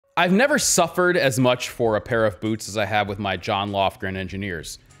I've never suffered as much for a pair of boots as I have with my John Lofgren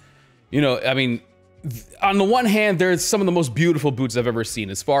Engineers. You know, I mean, on the one hand, they're some of the most beautiful boots I've ever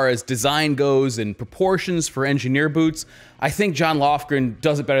seen. As far as design goes and proportions for engineer boots, I think John Lofgren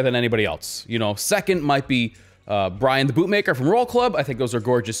does it better than anybody else. You know, second might be Brian the Bootmaker from Roll Club. I think those are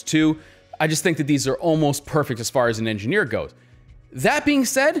gorgeous too. I just think that these are almost perfect as far as an engineer goes. That being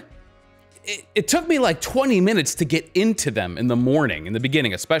said, it took me like 20 minutes to get into them in the morning, in the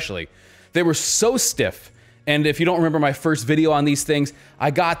beginning especially. They were so stiff. And if you don't remember my first video on these things, I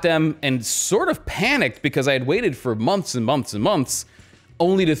got them and sort of panicked because I had waited for months and months and months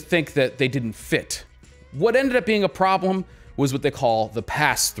only to think that they didn't fit. What ended up being a problem was what they call the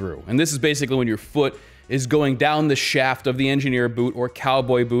pass-through. And this is basically when your foot is going down the shaft of the engineer boot or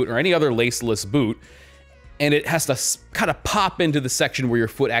cowboy boot or any other laceless boot, and it has to kind of pop into the section where your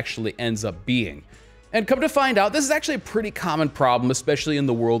foot actually ends up being. And come to find out, this is actually a pretty common problem, especially in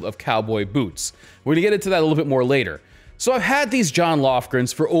the world of cowboy boots. We're gonna get into that a little bit more later. So I've had these John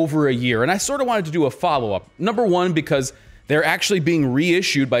Lofgrens for over a year, and I sort of wanted to do a follow-up. Number one, because they're actually being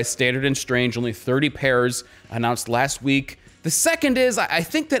reissued by Standard & Strange, only 30 pairs announced last week. The second is, I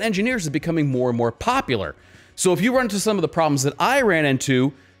think that engineers are becoming more and more popular. So if you run into some of the problems that I ran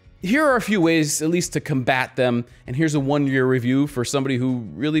into, here are a few ways, at least, to combat them, and here's a one-year review for somebody who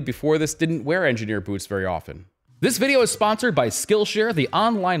really, before this, didn't wear engineer boots very often. This video is sponsored by Skillshare, the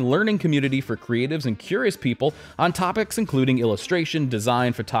online learning community for creatives and curious people on topics including illustration,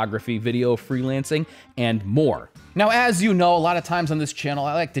 design, photography, video, freelancing, and more. Now, as you know, a lot of times on this channel,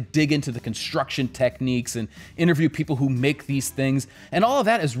 I like to dig into the construction techniques and interview people who make these things, and all of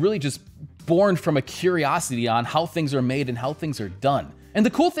that is really just born from a curiosity on how things are made and how things are done. And the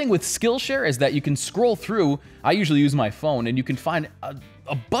cool thing with Skillshare is that you can scroll through, I usually use my phone, and you can find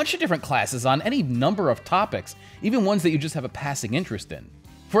a bunch of different classes on any number of topics, even ones that you just have a passing interest in.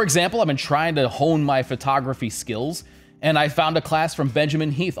 For example, I've been trying to hone my photography skills, and I found a class from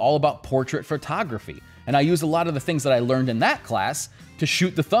Benjamin Heath all about portrait photography. And I use a lot of the things that I learned in that class to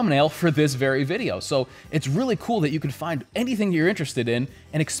shoot the thumbnail for this very video. So it's really cool that you can find anything you're interested in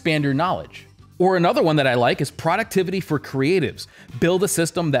and expand your knowledge. Or another one that I like is Productivity for Creatives. Build a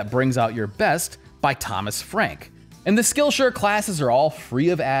System That Brings Out Your Best by Thomas Frank. And the Skillshare classes are all free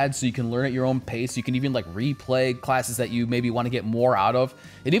of ads, so you can learn at your own pace. You can even like replay classes that you maybe want to get more out of.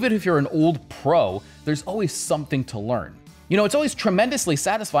 And even if you're an old pro, there's always something to learn. You know, it's always tremendously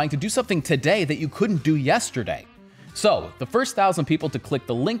satisfying to do something today that you couldn't do yesterday. So the first 1,000 people to click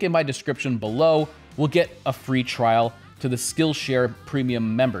the link in my description below will get a free trial to the Skillshare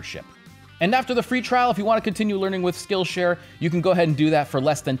Premium membership. And after the free trial, if you want to continue learning with Skillshare, you can go ahead and do that for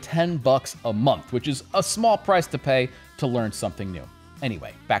less than 10 bucks a month, which is a small price to pay to learn something new.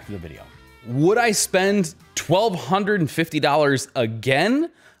 Anyway, back to the video. Would I spend $1,250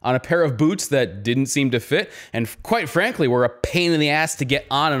 again on a pair of boots that didn't seem to fit and quite frankly were a pain in the ass to get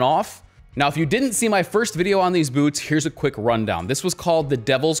on and off? Now, if you didn't see my first video on these boots, here's a quick rundown. This was called the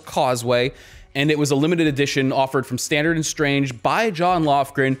Devil's Causeway, and it was a limited edition offered from Standard & Strange by John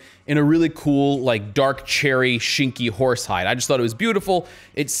Lofgren in a really cool, like, dark cherry, shinky horsehide. I just thought it was beautiful.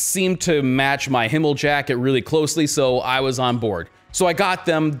 It seemed to match my Himmel jacket really closely, so I was on board. So I got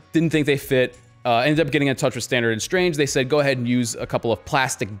them, didn't think they fit, ended up getting in touch with Standard & Strange. They said, go ahead and use a couple of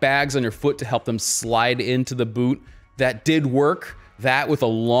plastic bags on your foot to help them slide into the boot. That did work, that with a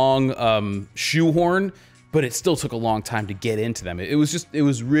long shoehorn, but it still took a long time to get into them. It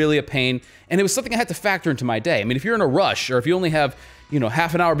was really a pain, and it was something I had to factor into my day. I mean, if you're in a rush, or if you only have, you know,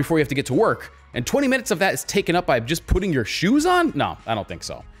 half an hour before you have to get to work, and 20 minutes of that is taken up by just putting your shoes on? No, I don't think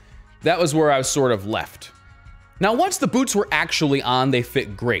so. That was where I was sort of left. Now, once the boots were actually on, they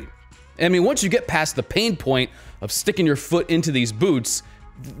fit great. I mean, once you get past the pain point of sticking your foot into these boots,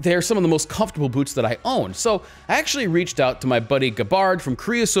 they're some of the most comfortable boots that I own. So I actually reached out to my buddy Gabbard from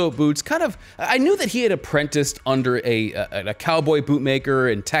Kreosote Boots. I knew that he had apprenticed under a cowboy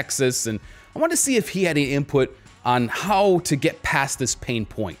bootmaker in Texas, and I wanted to see if he had any input on how to get past this pain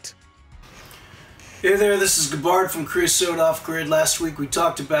point. Hey there, this is Gabbard from Kreosote Off Grid. Last week we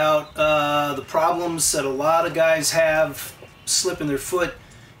talked about the problems that a lot of guys have slipping their foot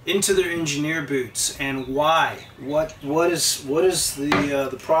into their engineer boots, and why. What is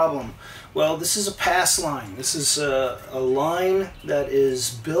the problem? Well, this is a pass line. This is a line that is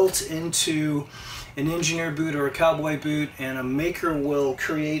built into an engineer boot or a cowboy boot, and a maker will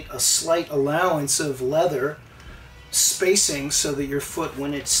create a slight allowance of leather spacing so that your foot,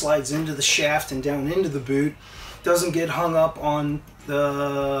 when it slides into the shaft and down into the boot, doesn't get hung up on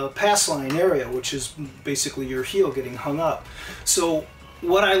the pass line area, which is basically your heel getting hung up. So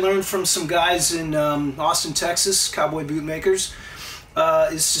what I learned from some guys in Austin, Texas, cowboy boot makers,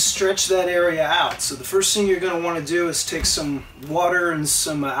 is to stretch that area out. So the first thing you're going to want to do is take some water and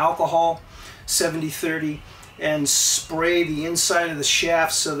some alcohol, 70-30, and spray the inside of the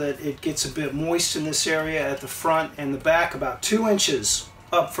shaft so that it gets a bit moist in this area at the front and the back, about 2 inches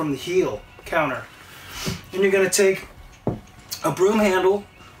up from the heel counter. And you're going to take a broom handle,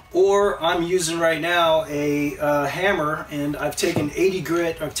 or I'm using right now a hammer, and I've taken 80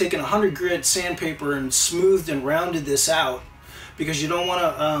 grit, I've taken 100 grit sandpaper and smoothed and rounded this out, because you don't want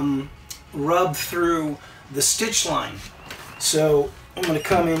to rub through the stitch line. So I'm going to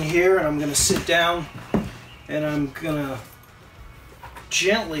come in here and I'm going to sit down and I'm going to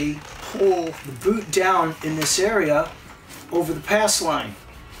gently pull the boot down in this area over the pass line.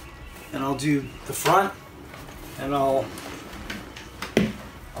 And I'll do the front and I'll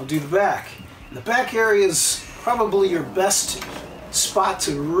do the back. And the back area is probably your best spot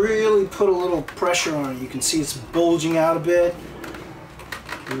to really put a little pressure on it. You can see it's bulging out a bit.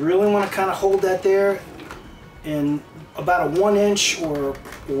 You really want to kind of hold that there, and about a 1 inch or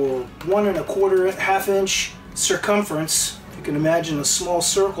 1 1/4 half inch circumference. If you can imagine a small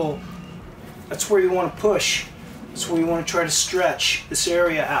circle, that's where you want to push. That's where you want to try to stretch this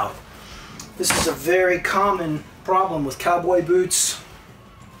area out. This is a very common problem with cowboy boots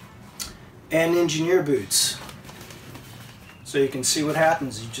and engineer boots. So you can see what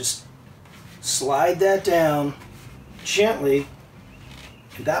happens. You just slide that down gently,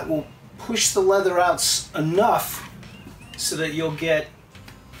 and that will push the leather out enough so that you'll get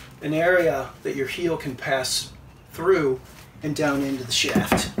an area that your heel can pass through and down into the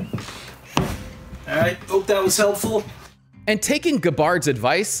shaft. Alright, hope that was helpful. And taking Gabbard's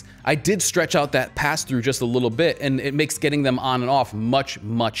advice, I did stretch out that pass through just a little bit, and it makes getting them on and off much,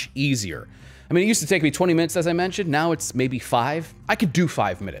 much easier. I mean, it used to take me 20 minutes, as I mentioned. Now it's maybe 5. I could do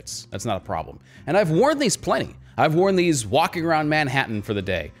 5 minutes. That's not a problem. And I've worn these plenty. I've worn these walking around Manhattan for the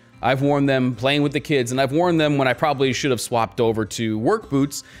day. I've worn them playing with the kids, and I've worn them when I probably should have swapped over to work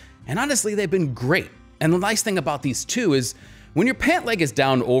boots. And honestly, they've been great. And the nice thing about these too is when your pant leg is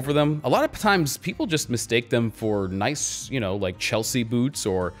down over them, a lot of times people just mistake them for nice, you know, like Chelsea boots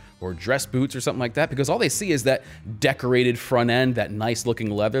or dress boots or something like that, because all they see is that decorated front end, that nice looking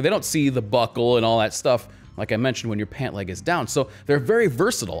leather. They don't see the buckle and all that stuff, like I mentioned, when your pant leg is down. So they're very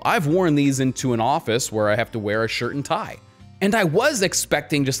versatile. I've worn these into an office where I have to wear a shirt and tie. And I was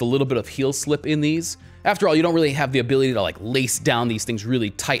expecting just a little bit of heel slip in these. After all, you don't really have the ability to like lace down these things really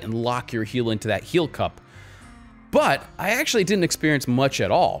tight and lock your heel into that heel cup. But I actually didn't experience much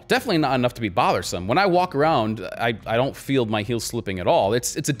at all. Definitely not enough to be bothersome. When I walk around, I don't feel my heels slipping at all.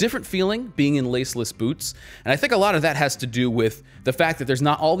 It's a different feeling being in laceless boots. And I think a lot of that has to do with the fact that there's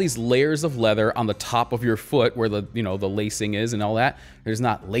not all these layers of leather on the top of your foot where the, you know, the lacing is and all that. There's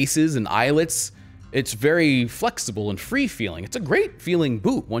not laces and eyelets. It's very flexible and free feeling. It's a great feeling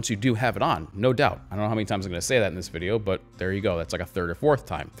boot once you do have it on, no doubt. I don't know how many times I'm gonna say that in this video, but there you go. That's like a 3rd or 4th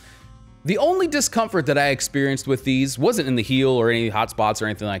time. The only discomfort that I experienced with these wasn't in the heel or any hot spots or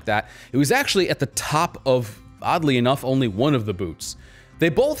anything like that. It was actually at the top of, oddly enough, only one of the boots. They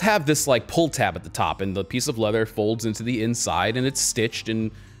both have this like pull tab at the top, and the piece of leather folds into the inside and it's stitched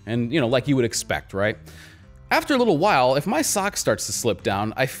and you know, like you would expect, right? After a little while, if my sock starts to slip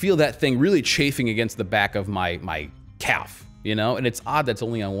down, I feel that thing really chafing against the back of my calf, you know? And it's odd that's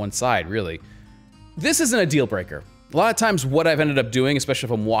only on one side, really. This isn't a deal breaker. A lot of times what I've ended up doing, especially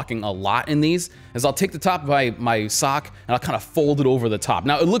if I'm walking a lot in these, is I'll take the top of my sock and I'll kind of fold it over the top.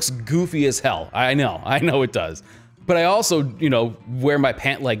 Now, it looks goofy as hell. I know it does. But I also, you know, wear my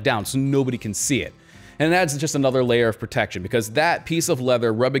pant leg down so nobody can see it. And it adds just another layer of protection, because that piece of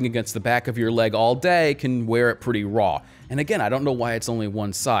leather rubbing against the back of your leg all day can wear it pretty raw. And again, I don't know why it's only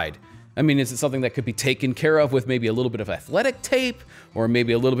one side. I mean, is it something that could be taken care of with maybe a little bit of athletic tape or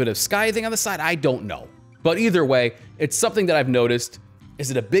maybe a little bit of scything on the side? I don't know. But either way, it's something that I've noticed.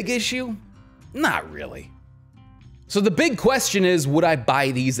 Is it a big issue? Not really. So the big question is, would I buy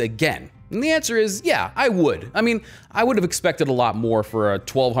these again? And the answer is, yeah, I would. I mean, I would have expected a lot more for a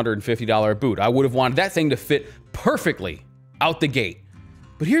 $1,250 boot. I would have wanted that thing to fit perfectly out the gate.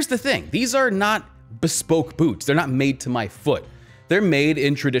 But here's the thing, these are not bespoke boots. They're not made to my foot. They're made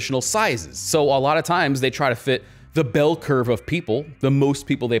in traditional sizes. So a lot of times they try to fit the bell curve of people, the most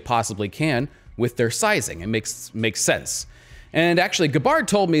people they possibly can, with their sizing. It makes sense. And actually, Gabbard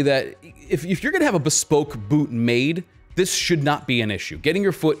told me that if you're gonna have a bespoke boot made, this should not be an issue. Getting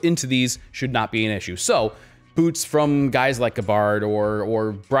your foot into these should not be an issue. So boots from guys like Gabbard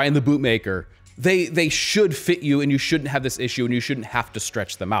or Brian the Bootmaker, they should fit you, and you shouldn't have this issue, and you shouldn't have to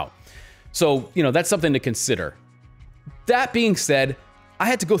stretch them out. So, you know, that's something to consider. That being said, I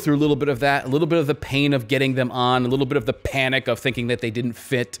had to go through a little bit of that, a little bit of the pain of getting them on, a little bit of the panic of thinking that they didn't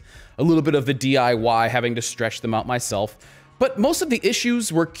fit, a little bit of the DIY having to stretch them out myself. But most of the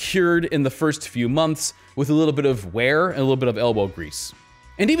issues were cured in the first few months with a little bit of wear and a little bit of elbow grease.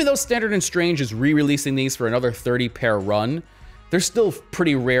 And even though Standard and Strange is re-releasing these for another 30 pair run, they're still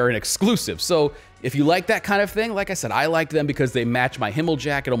pretty rare and exclusive. So if you like that kind of thing, like I said, I liked them because they match my Himmel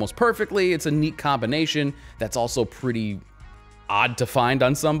jacket almost perfectly. It's a neat combination that's also pretty odd to find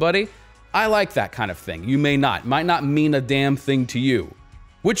on somebody. I like that kind of thing. You may not. Might not mean a damn thing to you.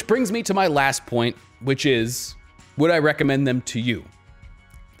 Which brings me to my last point, which is, would I recommend them to you?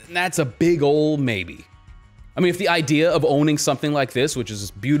 And that's a big ol' maybe. I mean, if the idea of owning something like this, which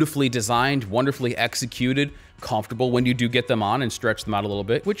is beautifully designed, wonderfully executed, comfortable when you do get them on and stretch them out a little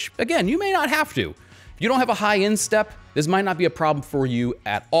bit, which again, you may not have to. If you don't have a high instep, this might not be a problem for you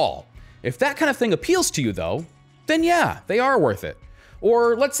at all. If that kind of thing appeals to you though, then yeah, they are worth it.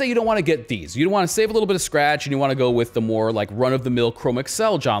 Or let's say you don't want to get these. You don't want to save a little bit of scratch and you want to go with the more like run-of-the-mill Chrome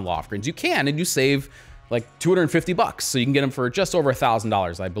Excel John Lofgrens. You can, and you save like 250 bucks. So you can get them for just over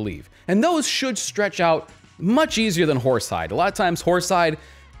 $1,000, I believe. And those should stretch out much easier than horsehide. A lot of times horsehide,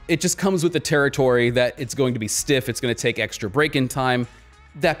 it just comes with the territory that it's going to be stiff, it's going to take extra break-in time.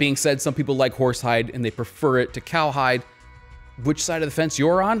 That being said, some people like horsehide and they prefer it to cowhide. Which side of the fence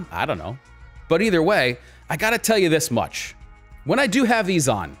you're on? I don't know. But either way, I gotta tell you this much. When I do have these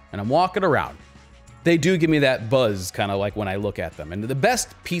on and I'm walking around, they do give me that buzz, kind of like when I look at them. And the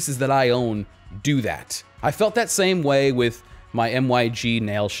best pieces that I own do that. I felt that same way with my MYG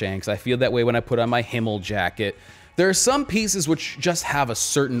nail shanks. I feel that way when I put on my Himmel jacket. There are some pieces which just have a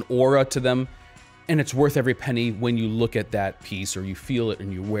certain aura to them, and it's worth every penny when you look at that piece or you feel it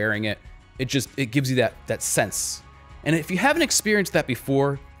and you're wearing it. It gives you that sense. And if you haven't experienced that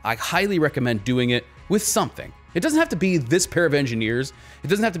before, I highly recommend doing it with something. It doesn't have to be this pair of Engineers. It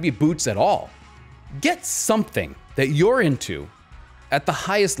doesn't have to be boots at all. Get something that you're into at the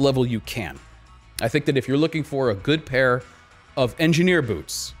highest level you can. I think that if you're looking for a good pair of engineer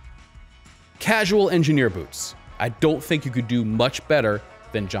boots, casual engineer boots, I don't think you could do much better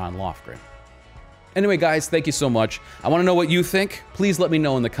than John Lofgren. Anyway, guys, thank you so much. I want to know what you think. Please let me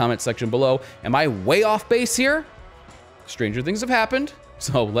know in the comment section below. Am I way off base here? Stranger things have happened,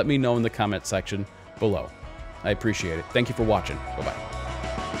 so let me know in the comment section below. I appreciate it. Thank you for watching. Bye-bye.